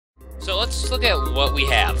So let's look at what we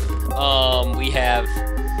have. We have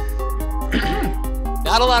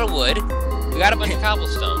not a lot of wood. We got a bunch of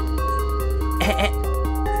cobblestone.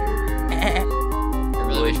 I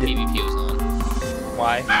really wish PvP was on.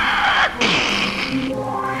 Why?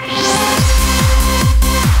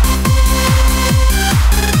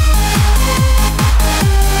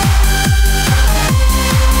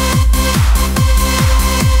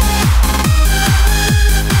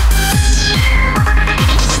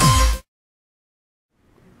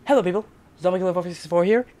 Hello people, ZombieKiller464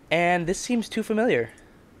 here, and this seems too familiar.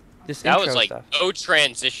 This That intro was like stuff. no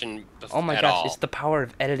transition Oh my at gosh, all. it's the power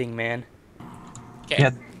of editing, man. Okay.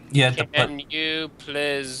 Yeah, Can you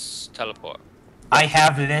please teleport? I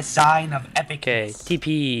have the sign of epic. Okay,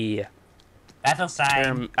 TP. Battle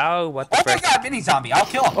sign. Oh, what the Oh my frick? god, mini zombie! I'll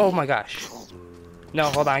kill him. Oh my gosh. No,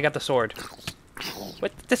 hold on, I got the sword.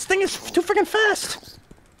 What? This thing is too freaking fast!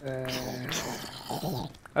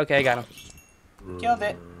 Okay, I got him. Killed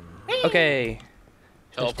it. Okay.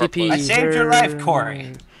 Teleport, TP. I please. saved your life,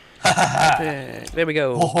 Corey. There we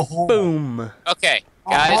go. Boom. Okay,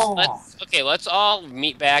 guys, Oh. let's all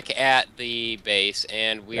meet back at the base,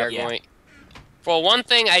 and we are Yeah. going. For one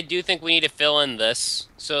thing, I do think we need to fill in this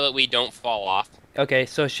so that we don't fall off. Okay,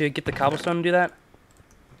 so should we get the cobblestone and do that?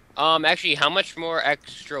 Actually, how much more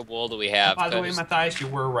extra wool do we have? By the way, 'Cause- Matthias, you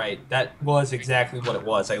were right. That was exactly what it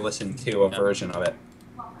was. I listened to a version of it.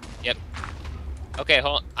 Yep. Okay,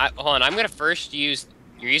 hold on. I'm gonna first use.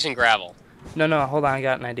 You're using gravel. No, hold on, I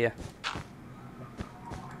got an idea.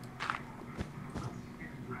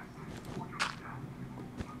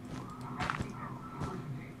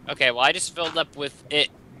 Okay, well I just filled up with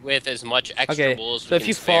as much extra Okay, wool as so we if can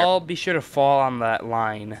you spare. fall, be sure to fall on that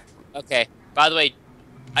line. Okay. By the way,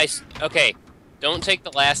 okay. Don't take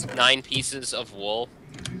the last 9 pieces of wool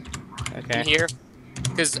in Okay. here,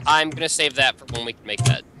 because I'm gonna save that for when we can make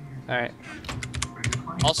that. Alright.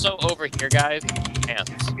 Also, over here, guys,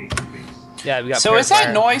 pants. Yeah, we got So is that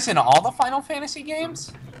parasite. noise in all the Final Fantasy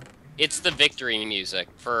games? It's the victory music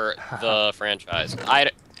for the franchise.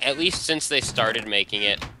 At least since they started making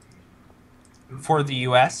it. For the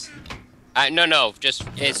US? No, just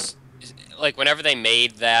it's like whenever they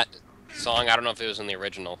made that song. I don't know if it was in the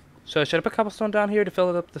original. So should I put cobblestone down here to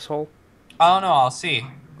fill up this hole? Oh no, I'll see.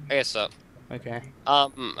 I guess so. Okay.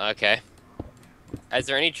 Okay. Is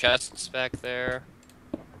there any chests back there?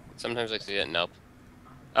 Sometimes I see it. Nope.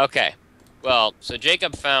 Okay. Well, so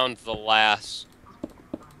Jacob found the last.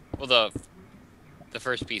 Well, the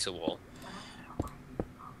first piece of wool.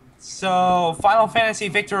 So, Final Fantasy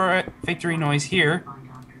victory noise here.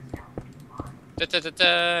 I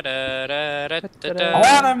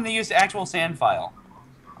want them to use the actual sand file.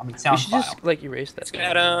 I mean, We sound should file. just, like, erase that.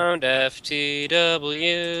 Around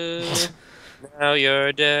FTW. Now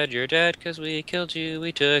you're dead, cause we killed you,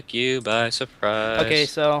 we took you by surprise. Okay,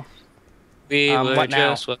 so we were what now?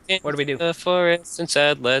 just walking What do we do? the forest and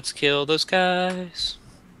said, let's kill those guys.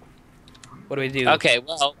 what do we do? Okay,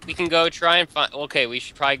 well, we can go try and find. Okay, we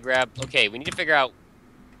should probably grab. Okay, we need to figure out.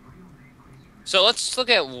 So let's look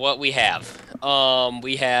at what we have.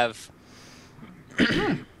 We have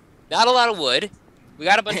not a lot of wood. We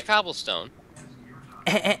got a bunch of cobblestone.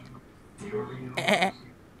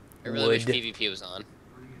 I really wish Wood. PvP was on.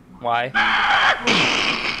 Why?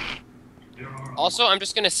 Also, I'm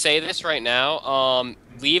just gonna say this right now.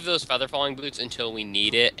 Leave those feather falling boots until we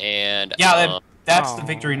need it, and Yeah, that's the Oh.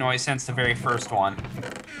 victory noise since the very first one.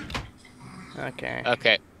 Okay.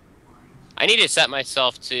 okay. I need to set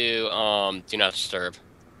myself to do not disturb.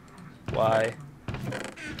 Why?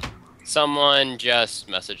 Someone just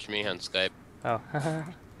messaged me on Skype. Oh.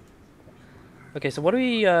 Okay, so what do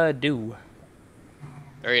we do?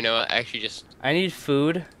 Or you know what? Actually, just I need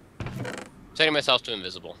food. setting myself to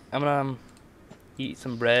invisible. I'm gonna eat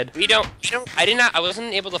some bread. We don't. I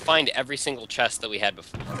wasn't able to find every single chest that we had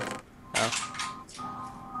before. Oh.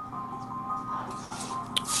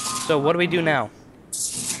 So what do we do now?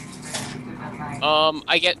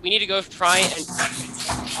 We need to go try and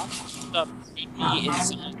stuff in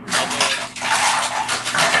some other.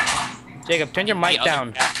 Jacob, turn your mic other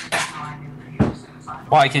down.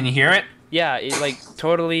 Why, can you hear it? Yeah, it like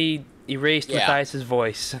totally erased Yeah. Matthias's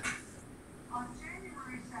voice.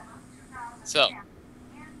 So,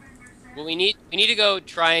 well, we need to go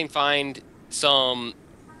try and find some.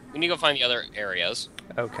 We need to go find the other areas,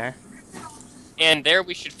 Okay. and there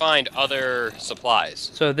we should find other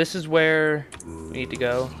supplies. So this is where we need to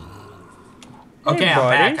go. Okay, Hey,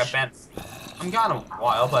 I'm back. buddies. I'm gone a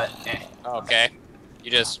while, but Okay,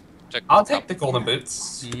 you just took. I'll take the golden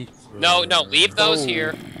boots. No, leave those Oh.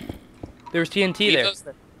 here. There was TNT Leave there. those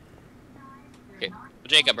there. Okay, well,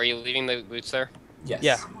 Jacob, are you leaving the boots there? Yes.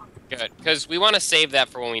 Yeah. Good, because we want to save that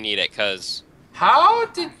for when we need it, because... How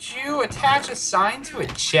did you attach a sign to a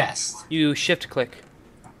chest? You shift click.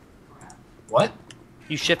 What?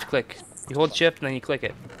 You shift click. You hold shift and then you click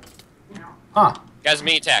it. Huh. Guys,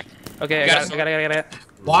 me attack. Okay, I got it.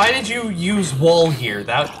 Why did you use wool here?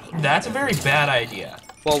 That's a very bad idea.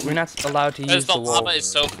 Well, we're not allowed to Because use the the lava wool. is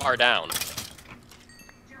so far down.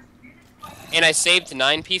 And I saved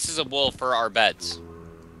 9 pieces of wool for our beds.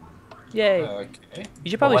 Yay. Okay.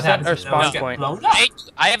 You should probably set our spawn get point. blown up?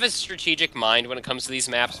 I have a strategic mind when it comes to these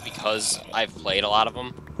maps because I've played a lot of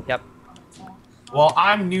them. Yep. Well,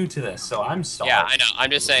 I'm new to this, so I'm sorry. Yeah, I know.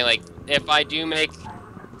 I'm just saying, like, if I do make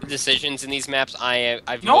decisions in these maps, I've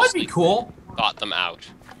You know what'd be mostly cool? thought them out.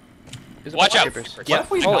 There's a Watch bunch out. of creepers. What Yep.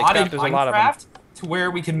 if we Holy modded crap, there's a lot of them. Minecraft to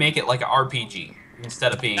where we can make it like an RPG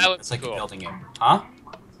instead of being That would it's be like cool. a building game? Huh?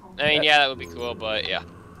 I mean, yeah, that would be cool, but yeah.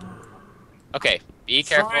 Okay, be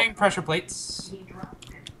careful. Throwing pressure plates.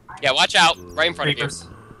 Yeah, watch out. Right in front of Creepers. you.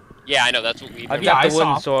 Yeah, I know, that's what we I've do. Yeah, got I the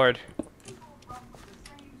wooden saw. sword.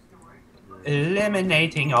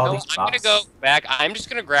 Eliminating all No, these I'm gonna bots. go back. I'm just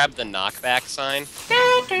gonna grab the knockback sign.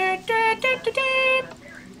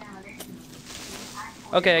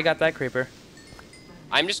 Okay, I got that creeper.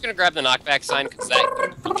 I'm just gonna grab the knockback sign because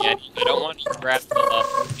that. Yeah, I don't want to grab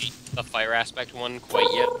the fire aspect one quite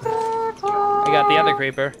yet. I got the other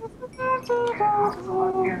creeper.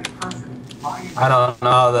 I don't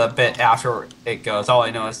know the bit after it goes. All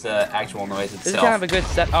I know is the actual noise This is itself. kind of a good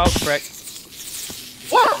set. Oh, frick.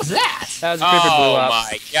 What was that? That was a creeper blew Oh up.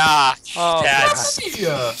 my gosh. Oh, That's.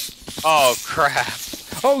 Yeah. Oh crap.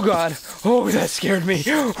 Oh, God. Oh, that scared me.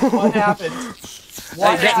 What happened? I What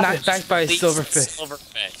got happened? knocked back by a Please, silverfish.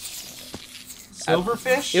 Silverfish.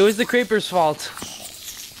 Silverfish? It was the creeper's fault.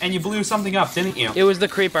 And you blew something up, didn't you? It was the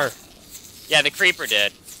creeper. Yeah, the creeper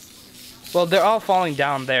did. Well, they're all falling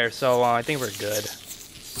down there, so I think we're good.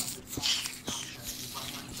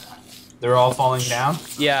 They're all falling down?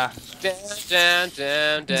 Yeah. Down.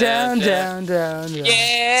 Down.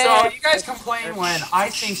 Yeah. So you guys complain when I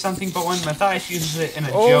think something, but when Matthias uses it in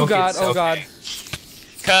a Oh, joke, God, it's oh, okay. God.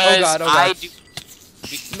 Because Oh, God. I do.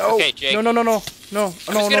 No. Okay, Jake. No. I'm just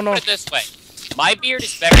gonna No. put it this way. My beard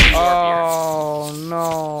is better than your Oh,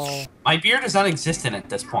 no. My beard is non-existent at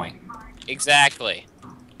this point. beard. Exactly.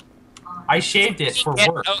 I shaved it for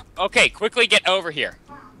work. Okay, quickly get over here.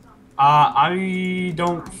 I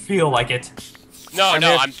don't feel like it. No, I'm no,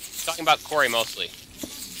 here. I'm talking about Corey mostly.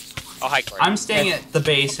 Oh, hi, Corey. I'm staying at the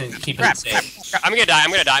base and keeping Crap, it safe. crap. I'm gonna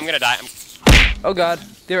die. Oh, God.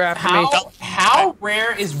 They're after me. How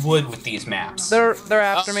rare is wood with these maps? They're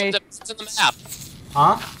after me. Depends on the map.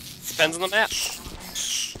 Huh? Depends on the map.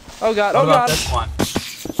 Oh, God. What Oh, about God. this one?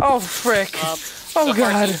 Oh, frick. Oh, Oh,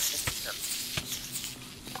 God.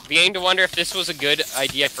 Beginning to wonder if this was a good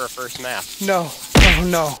idea for a first map. No. Oh,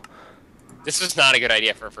 no. This was not a good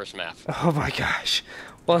idea for a first map. Oh, my gosh.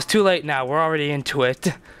 Well, it's too late now. We're already into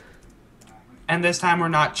it. And this time we're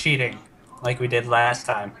not cheating, like we did last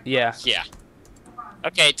time. Yeah. Yeah.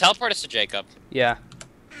 Okay, teleport us to Jacob. Yeah.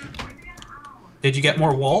 Did you get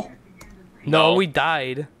more wool? No, No. we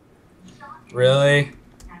died. Really?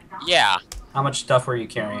 Yeah. How much stuff were you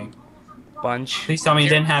carrying? Bunch. Please tell me you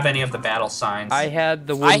didn't have any of the battle signs. I had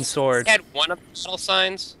the wooden sword. I had one of the battle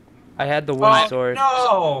signs. I had the wooden Oh, sword.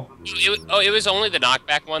 no! It was only the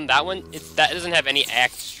knockback one. That one, that doesn't have any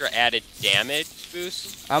extra added damage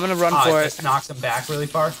boost. I'm gonna run Oh, for it it. just knocks them back really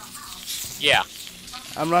far. Yeah.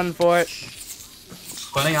 I'm running for it.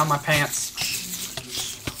 Putting on my pants.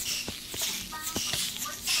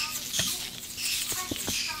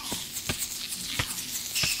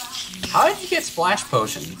 How did you get splash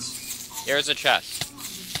potions? Here's a chest.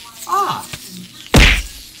 Ah!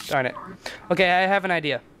 Darn it. Okay, I have an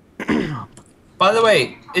idea. By the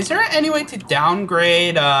way, is there any way to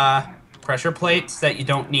downgrade pressure plates that you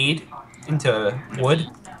don't need into wood?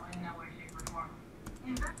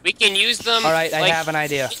 We can use them. All right, I like, have an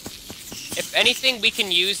idea. If anything, we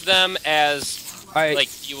can use them as All right, like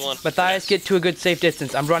fuel. And Matthias, get to a good safe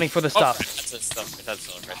distance. I'm running for the Oh, stuff. that's the stuff. That's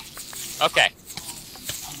Silverfish. Okay.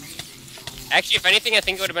 Actually, if anything, I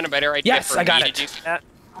think it would have been a better idea Yes, for I got me it. to do that.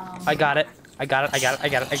 I got it. I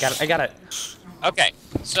got it. Okay,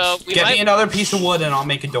 so we Get might. me another piece of wood and I'll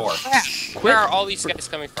make a door. Where are all these guys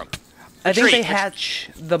coming from? I think they Retreat. hatch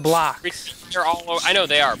the blocks. They're all. I know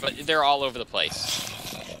they are, but they're all over the place.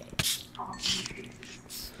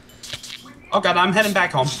 Oh god, I'm heading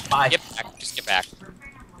back home. Bye. Get back. Just get back.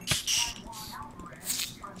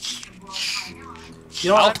 You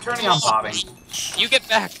know what? I'm turning on bobbing. You get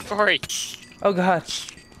back, Corey. Oh god.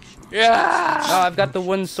 Yeah. Oh, I've got the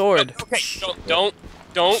wooden sword. Okay. Don't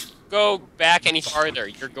go back any farther.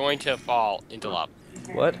 You're going to fall into lava.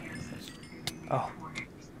 What? Oh.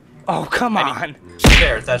 Oh, come on.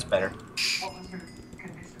 There, that's better.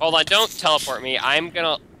 Hold on, don't teleport me. I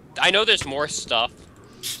know there's more stuff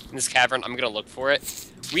in this cavern. I'm gonna look for it.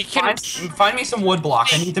 We can... Find me some wood block.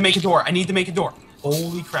 I need to make a door. I need to make a door.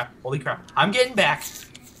 Holy crap. Holy crap. I'm getting back.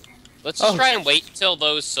 Let's just try and wait until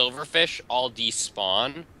those silverfish all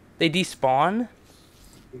despawn. They despawn?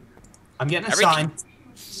 I'm getting a sign.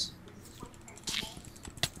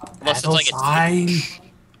 Unless it's like sign.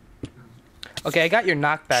 Okay, I got your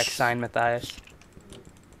knockback sign, Matthias.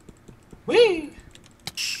 Whee!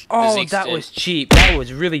 Oh, that was cheap. That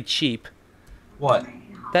was really cheap. What?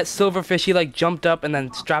 That silverfish, he like jumped up and then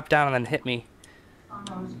dropped down and then hit me.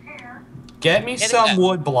 Get me some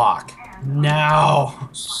wood block. Now.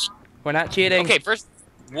 We're not cheating. Okay, first,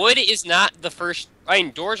 wood is not the first... I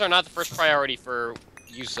mean, doors are not the first priority for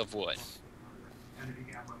use of wood.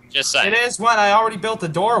 Just saying. It is when I already built the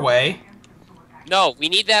doorway. No, we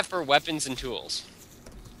need that for weapons and tools.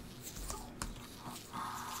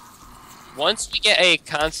 Once we get a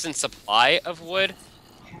constant supply of wood...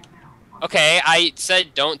 Okay, I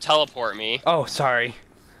said don't teleport me. Oh, sorry.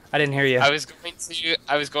 I didn't hear you. I was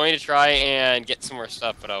going to try and get some more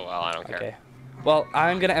stuff, but oh well, I don't care. Okay. Well,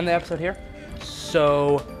 I'm gonna end the episode here.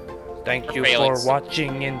 So, thank you for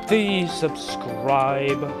watching and please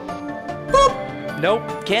subscribe. Boop.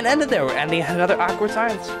 Nope, can't end it there. We're ending another awkward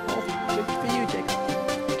silence. Oh, good for you, Jacob.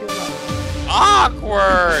 Thank you a lot.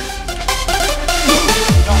 Awkward!